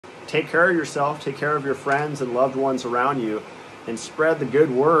take care of yourself, take care of your friends and loved ones around you, and spread the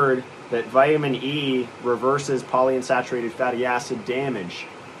good word that vitamin E reverses polyunsaturated fatty acid damage,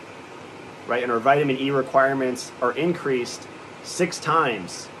 right? And our vitamin E requirements are increased 6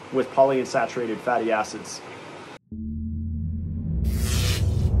 times with polyunsaturated fatty acids.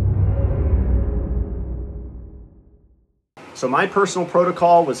 So my personal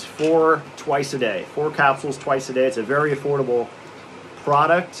protocol was 4 twice a day, 4 capsules twice a day. It's a very affordable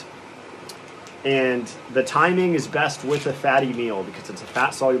product. And the timing is best with a fatty meal because it's a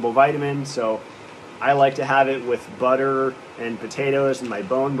fat-soluble vitamin. So I like to have it with butter and potatoes and my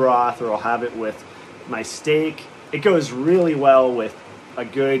bone broth, or I'll have it with my steak. It goes really well with a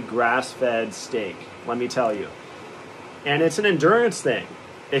good grass-fed steak, let me tell you. And it's an endurance thing.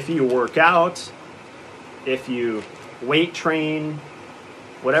 If you work out, if you weight train,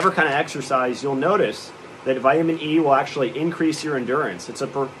 whatever kind of exercise, you'll notice that vitamin E will actually increase your endurance. It's a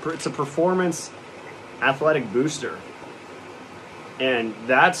performance athletic booster. And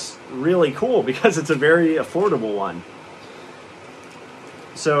that's really cool because it's a very affordable one.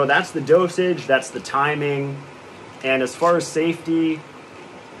 So that's the dosage, that's the timing. And as far as safety,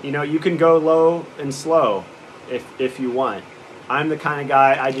 you know, you can go low and slow if you want. I'm the kind of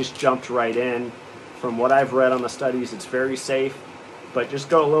guy, I just jumped right in. From what I've read on the studies, it's very safe, but just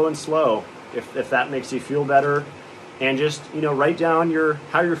go low and slow if that makes you feel better. And just, you know, write down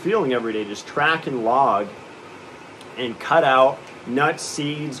how you're feeling every day. Just track and log and cut out nuts,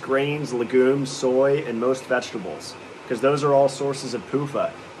 seeds, grains, legumes, soy, and most vegetables, because those are all sources of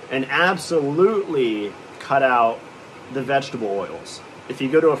PUFA. And absolutely cut out the vegetable oils. If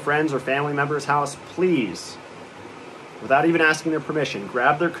you go to a friend's or family member's house, please, without even asking their permission,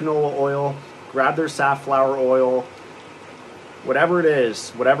 grab their canola oil, grab their safflower oil, whatever it is,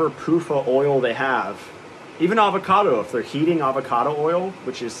 whatever PUFA oil they have. Even avocado, if they're heating avocado oil,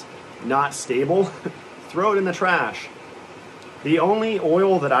 which is not stable, throw it in the trash. The only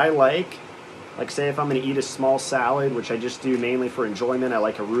oil that I like say if I'm going to eat a small salad, which I just do mainly for enjoyment, I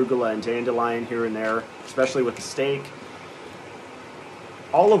like arugula and dandelion here and there, especially with the steak.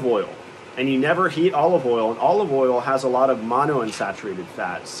 Olive oil. And you never heat olive oil, and olive oil has a lot of monounsaturated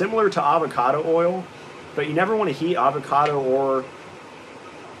fat, similar to avocado oil, but you never want to heat avocado or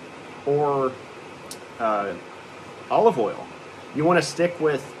olive oil. You want to stick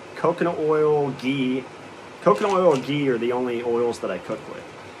with coconut oil, ghee. Coconut oil and ghee are the only oils that I cook with.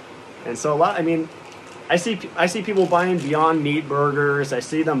 And so I see people buying Beyond Meat burgers. I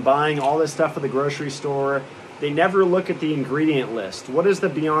see them buying all this stuff at the grocery store. They never look at the ingredient list. What is the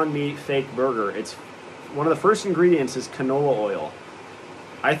Beyond Meat fake burger? It's one of the first ingredients is canola oil.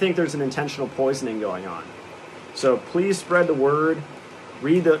 I think there's an intentional poisoning going on. So please spread the word.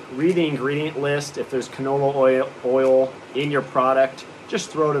 Read the ingredient list. If there's canola oil in your product, just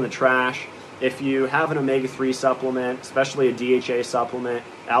throw it in the trash. If you have an omega-3 supplement, especially a DHA supplement,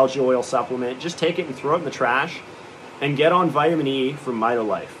 algae oil supplement, just take it and throw it in the trash and get on vitamin E from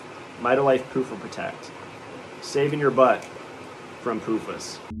Mitolife. Mitolife PUFA Protect. Saving your butt from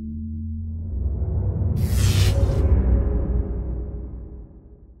PUFAs.